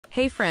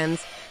Hey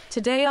friends,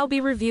 today I'll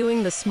be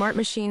reviewing the Smart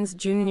Machines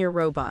Junior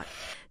robot.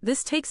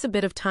 This takes a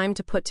bit of time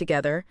to put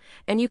together,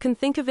 and you can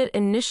think of it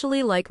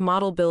initially like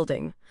model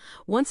building.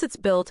 Once it's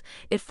built,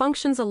 it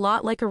functions a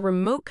lot like a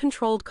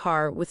remote-controlled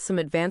car with some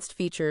advanced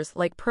features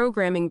like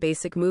programming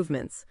basic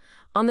movements.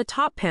 On the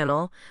top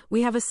panel,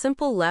 we have a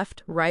simple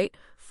left, right,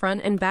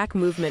 front and back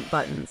movement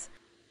buttons.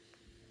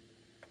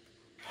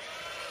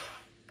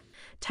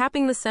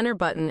 Tapping the center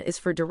button is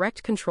for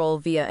direct control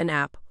via an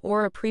app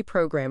or a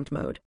pre-programmed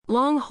mode.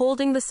 Long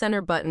holding the center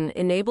button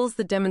enables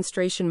the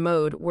demonstration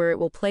mode where it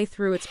will play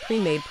through its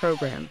pre-made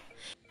program.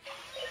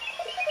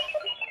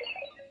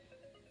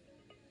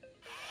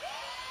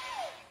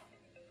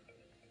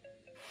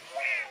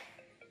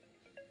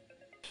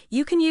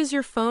 You can use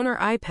your phone or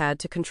iPad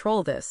to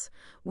control this.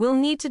 We'll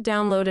need to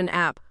download an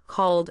app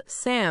called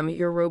Sam,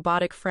 your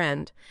robotic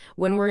friend.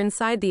 When we're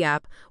inside the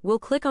app, we'll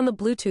click on the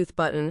Bluetooth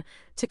button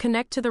to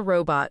connect to the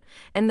robot,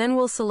 and then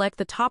we'll select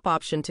the top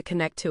option to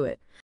connect to it.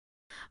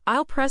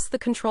 I'll press the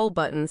control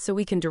button so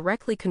we can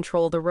directly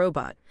control the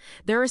robot.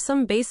 There are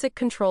some basic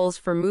controls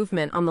for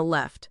movement on the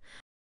left.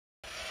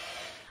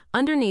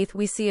 Underneath,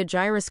 we see a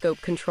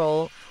gyroscope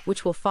control,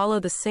 which will follow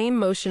the same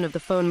motion of the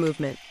phone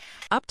movement.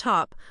 Up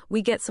top,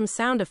 we get some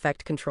sound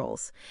effect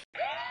controls.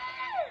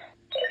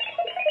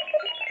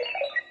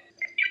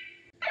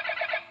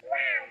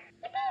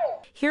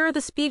 Here are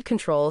the speed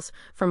controls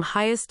from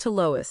highest to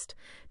lowest.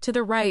 To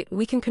the right,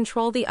 we can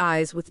control the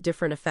eyes with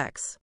different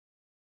effects.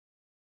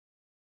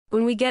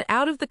 When we get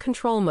out of the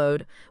control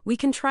mode, we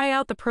can try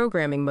out the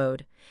programming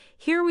mode.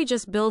 Here we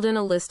just build in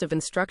a list of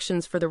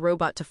instructions for the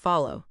robot to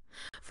follow.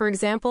 For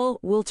example,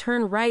 we'll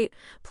turn right,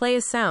 play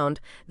a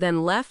sound,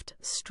 then left,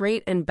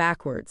 straight, and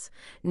backwards.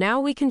 Now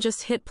we can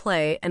just hit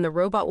play and the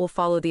robot will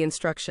follow the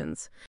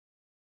instructions.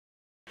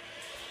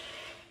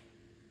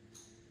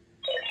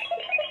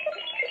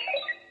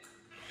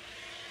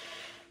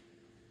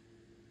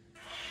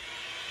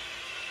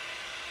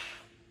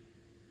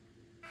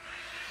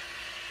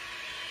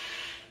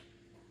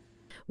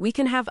 We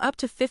can have up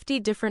to 50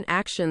 different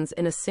actions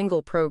in a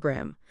single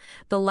program.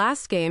 The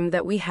last game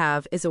that we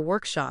have is a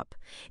workshop.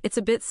 It's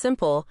a bit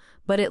simple,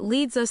 but it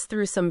leads us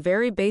through some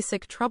very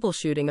basic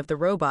troubleshooting of the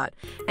robot,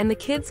 and the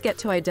kids get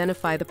to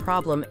identify the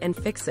problem and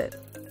fix it.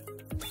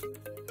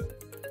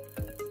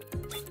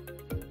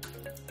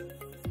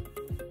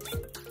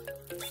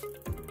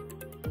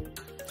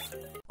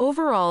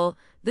 Overall,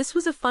 this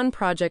was a fun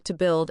project to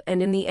build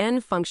and in the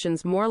end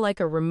functions more like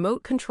a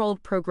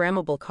remote-controlled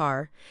programmable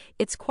car.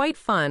 It's quite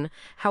fun,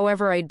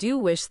 however I do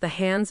wish the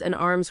hands and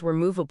arms were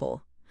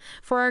movable.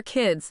 For our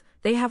kids,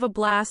 they have a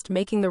blast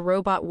making the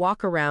robot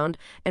walk around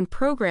and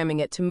programming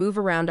it to move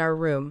around our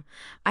room.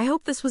 I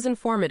hope this was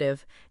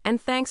informative, and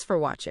thanks for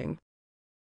watching.